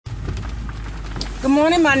Good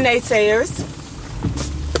morning, my naysayers.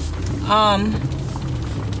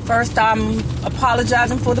 First, I'm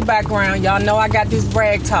apologizing for the background. Y'all know I got this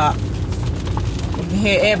rag top. You can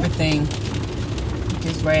hear everything with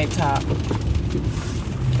this rag top.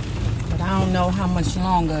 But I don't know how much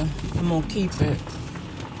longer I'm going to keep it.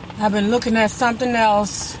 I've been looking at something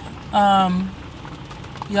else.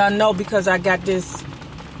 Y'all know because I got this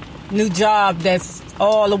new job that's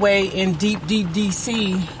all the way in deep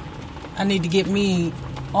DC. I need to get me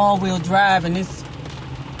all-wheel drive, and this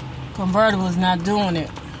convertible is not doing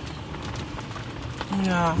it. You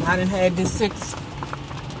know, I done had this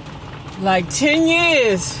 10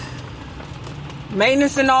 years,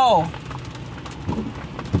 maintenance and all.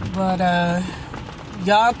 But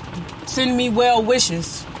y'all send me well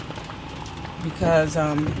wishes because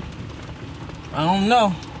I don't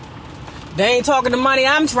know. They ain't talking the money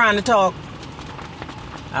I'm trying to talk.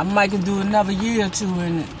 I might can do another year or two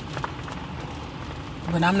in it.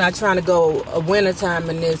 But I'm not trying to go a wintertime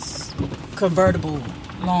in this convertible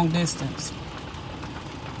long distance.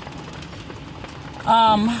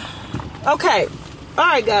 Okay. All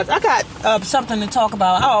right, guys. I got something to talk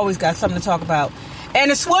about. I always got something to talk about.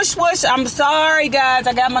 And the swoosh. I'm sorry, guys.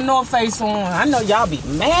 I got my North Face on. I know y'all be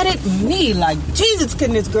mad at me. Like, Jesus,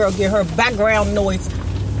 couldn't this girl get her background noise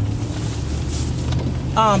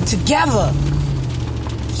together?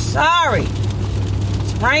 Sorry.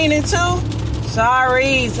 It's raining too.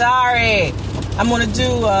 Sorry. I'm gonna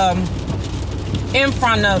do in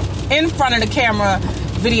front of the camera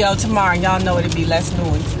video tomorrow. Y'all know it'll be less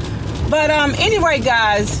noise. But anyway,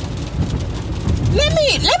 guys, let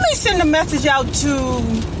me send a message out to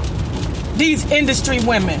these industry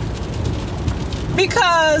women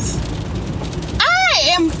because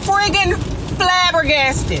I am friggin'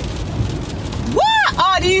 flabbergasted. Why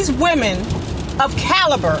are these women of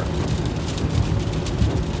caliber?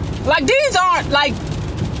 Like, these aren't like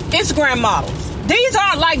Instagram models. These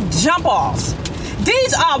aren't like jump-offs.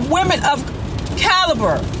 These are women of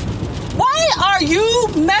caliber. Why are you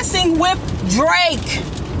messing with Drake?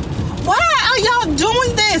 Why are y'all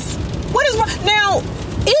doing this? What is wrong? Now,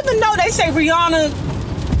 even though they say Rihanna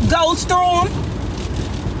goes through them,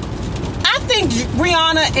 I think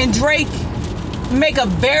Rihanna and Drake make a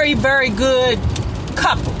very, very good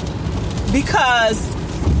couple because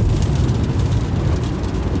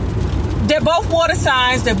they're both water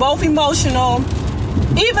signs. They're both emotional.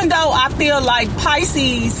 Even though I feel like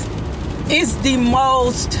Pisces is the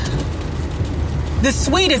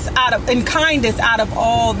sweetest and kindest out of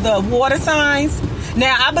all the water signs.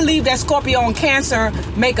 Now, I believe that Scorpio and Cancer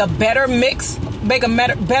make a better mix, make a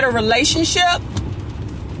better relationship.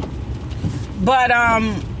 But,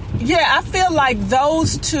 yeah, I feel like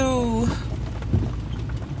those two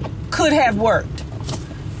could have worked.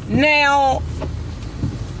 Now,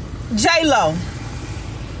 J-Lo,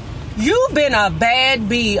 you've been a bad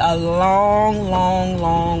bee a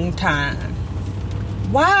long time.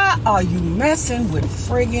 Why are you messing with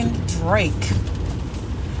friggin' Drake?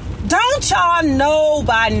 Don't y'all know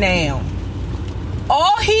by now?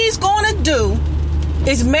 All he's gonna do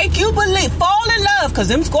is make you fall in love, because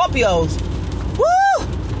them Scorpios, woo!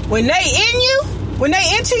 When they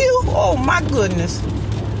into you, oh my goodness.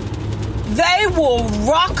 They will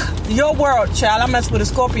rock your world, child. I messed with a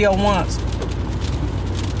Scorpio once.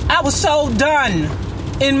 I was so done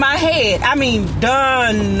in my head. I mean,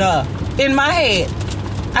 done in my head.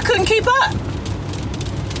 I couldn't keep up.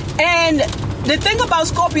 And the thing about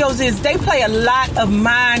Scorpios is they play a lot of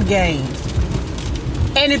mind games.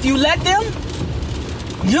 And if you let them,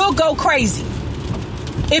 you'll go crazy.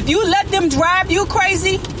 If you let them drive you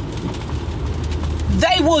crazy,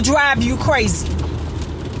 they will drive you crazy.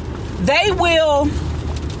 They will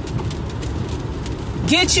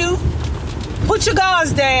get you, put your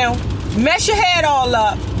guards down, mess your head all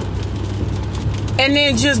up, and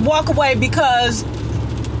then just walk away because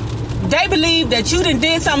they believe that you done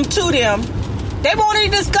did something to them. They won't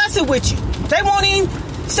even discuss it with you. They won't even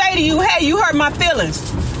say to you, hey, you hurt my feelings.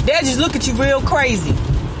 They'll just look at you real crazy.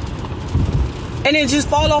 And then just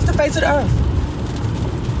fall off the face of the earth.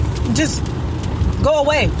 Just go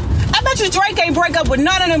away. I bet you Drake ain't break up with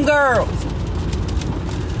none of them girls.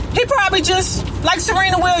 He probably just like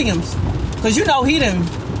Serena Williams. Because you know he done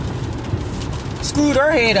screwed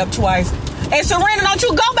her head up twice. And Serena, don't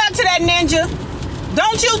you go back to that ninja.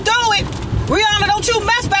 Don't you do it. Rihanna, don't you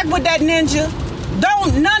mess back with that ninja.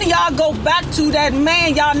 Don't none of y'all go back to that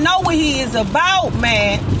man. Y'all know what he is about,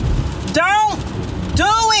 man. Don't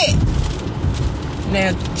do it.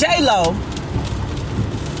 Now, J-Lo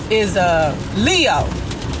is a Leo.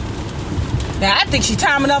 Now, I think she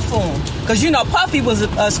timing up for him. Because, you know, Puffy was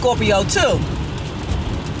a Scorpio, too.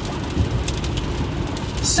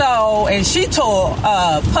 So, and she tore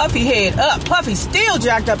Puffy head up. Puffy still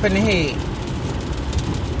jacked up in the head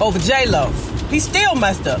over J-Lo. He still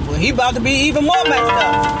messed up. Well, he about to be even more messed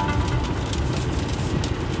up.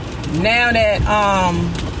 Now that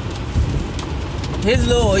his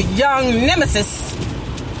little young nemesis,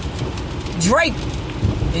 Drake,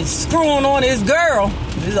 is screwing on his girl,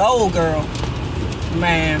 his old girl.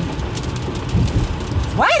 Man.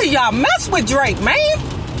 Why do y'all mess with Drake, man?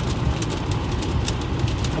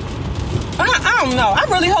 I don't know. I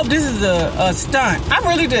really hope this is a stunt. I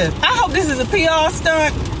really do. I hope this is a PR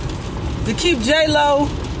stunt to keep J-Lo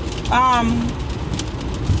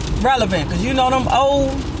relevant. Because you know them old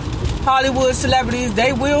Hollywood celebrities,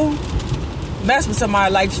 they will mess with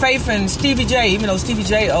somebody like Faith and Stevie J, even though Stevie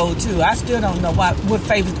J old too. I still don't know what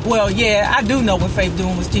Faith... Well, yeah, I do know what Faith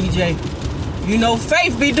doing with Stevie J. You know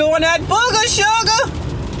Faith be doing that booger sugar.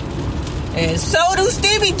 And so do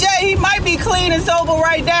Stevie J. He might be clean and sober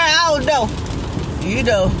right now. I don't know. You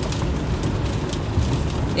know.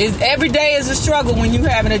 Every day is a struggle when you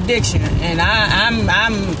have an addiction. And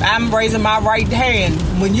I'm raising my right hand.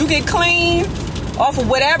 When you get clean off of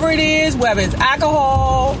whatever it is, whether it's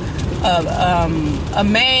alcohol, a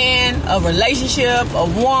man, a relationship, a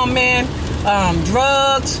woman,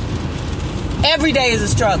 drugs, every day is a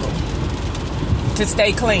struggle to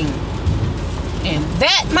stay clean. And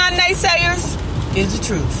that, my naysayers, is the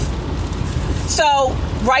truth. So,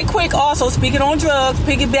 right quick, also, speaking on drugs,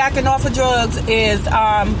 piggybacking off of drugs, is,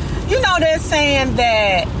 you know, they're saying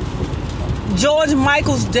that George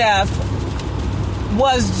Michael's death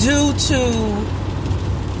was due to...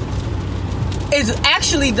 is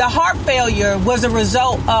actually the heart failure was a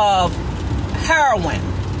result of heroin.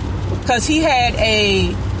 Because he had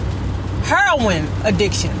a heroin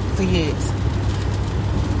addiction for years.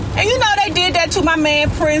 And you know, they did that to my man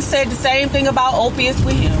Prince, said the same thing about opiates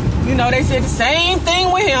with him. You know, they said the same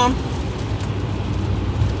thing with him.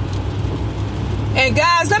 And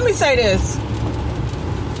guys, let me say this.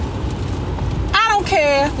 I don't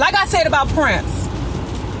care. Like I said about Prince.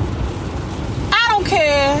 I don't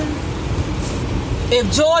care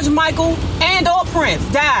if George Michael and or Prince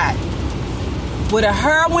died with a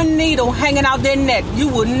heroin needle hanging out their neck. You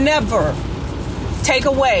will never take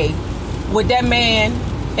away what that man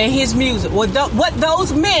and his music, what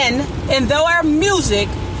those men and their music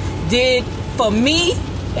did for me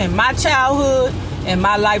and my childhood and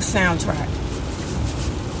my life soundtrack.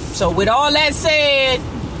 So with all that said,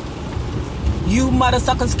 you mother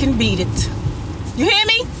suckers can beat it. You hear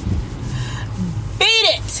me? Beat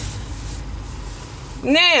it.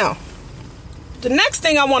 Now, the next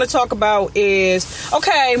thing I want to talk about is,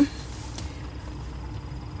 okay,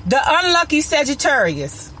 the unlucky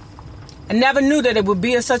Sagittarius. I never knew that it would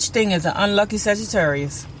be a such thing as an unlucky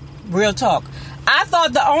Sagittarius. Real talk. I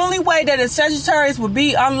thought the only way that a Sagittarius would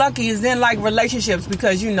be unlucky is in like relationships,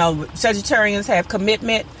 because you know Sagittarians have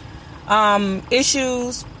commitment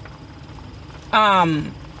issues.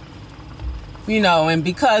 You know, and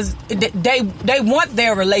because they want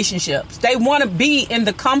their relationships. They want to be in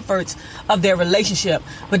the comforts of their relationship,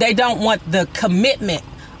 but they don't want the commitment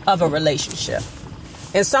of a relationship.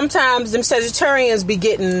 And sometimes them Sagittarians be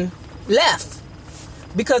getting left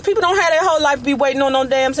because people don't have their whole life be waiting on no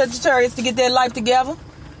damn Sagittarius to get their life together.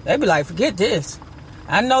 They be like, forget this.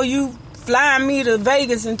 I know you flying me to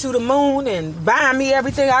Vegas and to the moon and buying me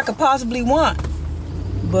everything I could possibly want.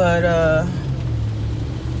 But,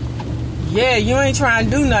 yeah, you ain't trying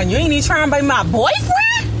to do nothing. You ain't even trying to be my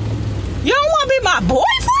boyfriend? You don't want to be my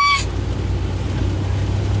boyfriend?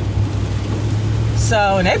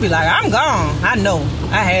 So, and they be like, I'm gone. I know.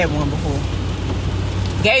 I had one before.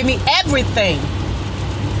 Gave me everything.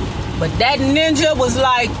 But that ninja was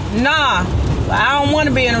like, nah, I don't want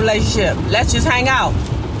to be in a relationship. Let's just hang out.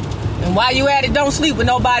 And while you at it, don't sleep with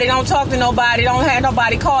nobody. Don't talk to nobody. Don't have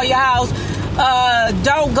nobody call your house.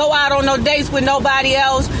 Don't go out on no dates with nobody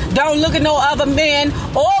else. Don't look at no other men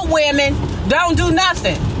or women. Don't do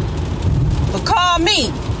nothing. But call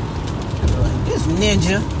me. This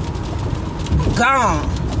ninja. I'm gone.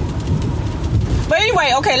 But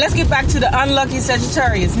anyway, okay, let's get back to the unlucky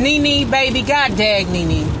Sagittarius. Nene, baby, god dag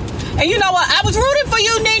Nene. And you know what? I was rooting for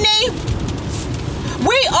you, Nene.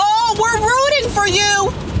 We all were rooting for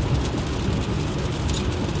you.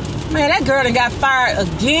 Man, that girl done got fired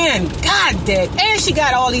again. God dang. And she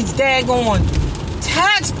got all these daggone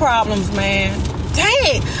tax problems, man.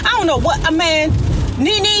 Dang. I don't know what, man.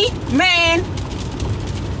 Nene, man.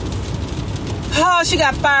 Oh, she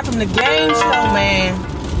got fired from the game show, man.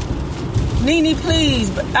 Nene, please.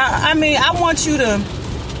 I mean, I want you to...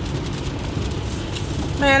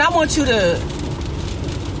 Man, I want you to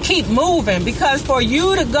keep moving, because for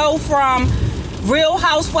you to go from Real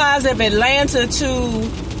Housewives of Atlanta to,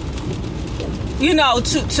 you know,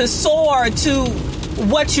 to soar to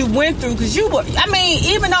what you went through. Because you were, I mean,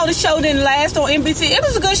 even though the show didn't last on NBC, it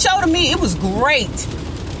was a good show to me. It was great.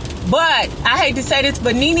 But I hate to say this,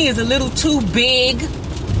 but Nene is a little too big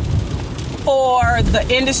for the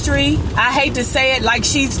industry. I hate to say it, like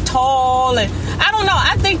she's tall, and I don't know.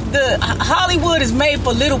 I think the Hollywood is made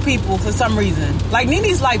for little people for some reason. Like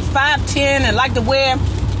Nene's like 5'10" and like to wear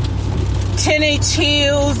 10-inch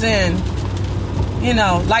heels, and you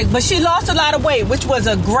know, like, but she lost a lot of weight, which was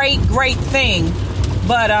a great thing.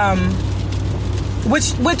 But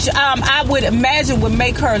which I would imagine would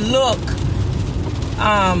make her look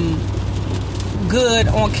good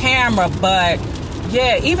on camera. But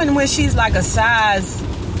yeah, even when she's like a size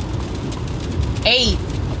 8,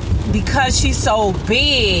 because she's so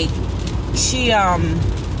big, she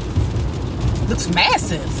looks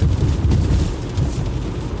massive.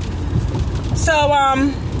 So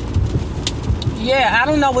yeah, I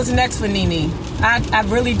don't know what's next for Nene. I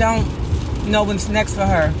really don't know what's next for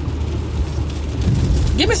her.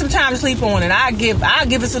 Give me some time to sleep on it. I'll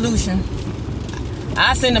give a solution.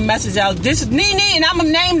 I send a message out. This is Nene, and I'm gonna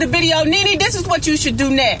name the video, Nene, this is what you should do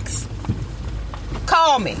next.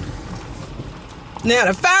 Call me. Now,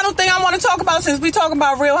 the final thing I want to talk about, since we talking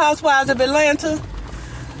about Real Housewives of Atlanta,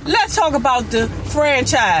 let's talk about the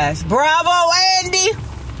franchise. Bravo, Andy.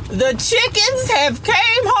 The chickens have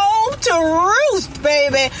came home to roost,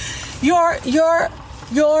 baby. Your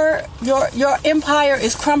empire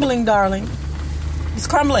is crumbling, darling. It's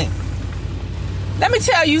crumbling. Let me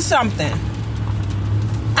tell you something.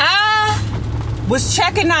 I was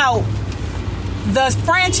checking out the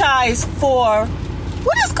franchise for,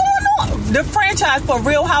 what is going on? The franchise for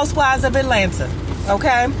Real Housewives of Atlanta,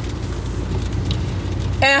 okay?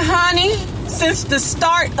 And honey, since the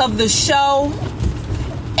start of the show,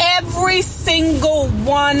 every single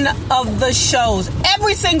one of the shows,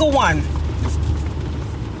 every single one,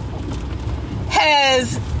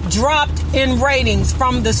 has dropped in ratings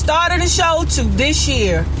from the start of the show to this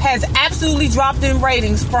year, has absolutely dropped in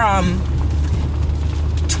ratings from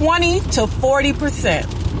 20 to 40%.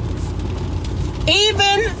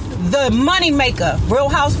 Even the moneymaker, Real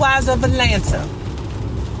Housewives of Atlanta,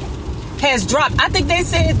 has dropped. I think they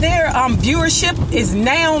said their viewership is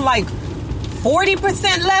now like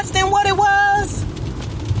 40% less than what it was.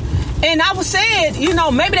 And I was saying, you know,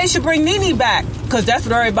 maybe they should bring Nene back, because that's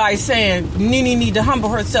what everybody's saying. Nene need to humble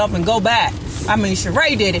herself and go back. I mean,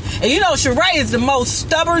 Sheree did it. And you know, Sheree is the most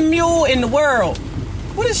stubborn mule in the world.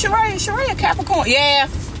 What is Sheree? Is Sheree a Capricorn? Yeah,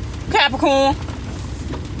 Capricorn.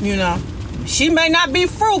 You know, she may not be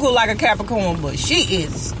frugal like a Capricorn, but she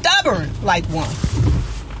is stubborn like one.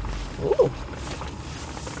 Ooh.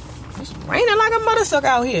 It's raining like a motherfucker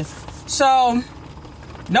out here. So,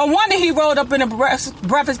 no wonder he rolled up in a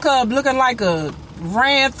Breakfast Club looking like a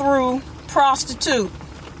ran-through prostitute.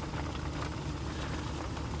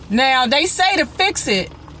 Now, they say to fix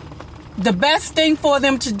it, the best thing for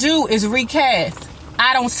them to do is recast.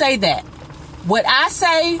 I don't say that. What I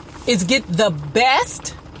say is get the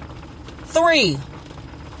best 3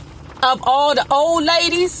 of all the old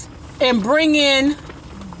ladies and bring in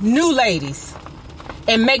new ladies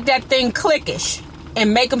and make that thing clickish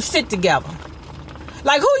and make them sit together.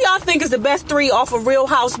 Like, who y'all think is the best 3 off of Real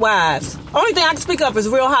Housewives? Only thing I can speak of is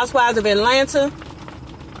Real Housewives of Atlanta.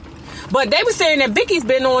 But they were saying that Vicky's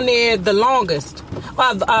been on there the longest.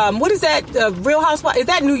 What is that? Real Housewives? Is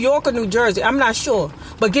that New York or New Jersey? I'm not sure.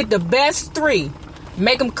 But get the best 3.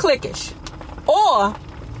 Make them clickish. Or,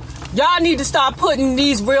 y'all need to start putting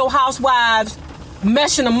these Real Housewives,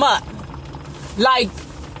 meshing them up. Like,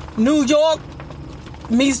 New York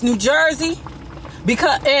meets New Jersey.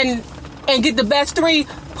 Because, and get the best 3,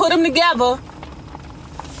 put them together,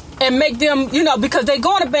 and make them, you know, because they're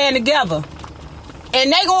going to band together.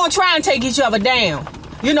 And they going to try and take each other down.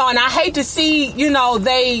 You know, and I hate to see, you know,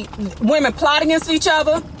 women plot against each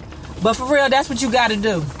other. But for real, that's what you got to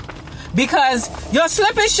do. Because your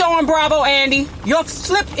slip is showing, Bravo, Andy. Your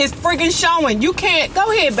slip is friggin' showing. You can't.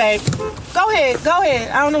 Go ahead, babe. Go ahead.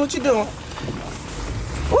 I don't know what you're doing.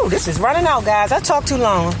 Ooh, this is running out, guys. I talked too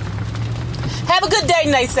long. Have a good day,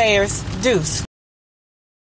 naysayers. Deuce.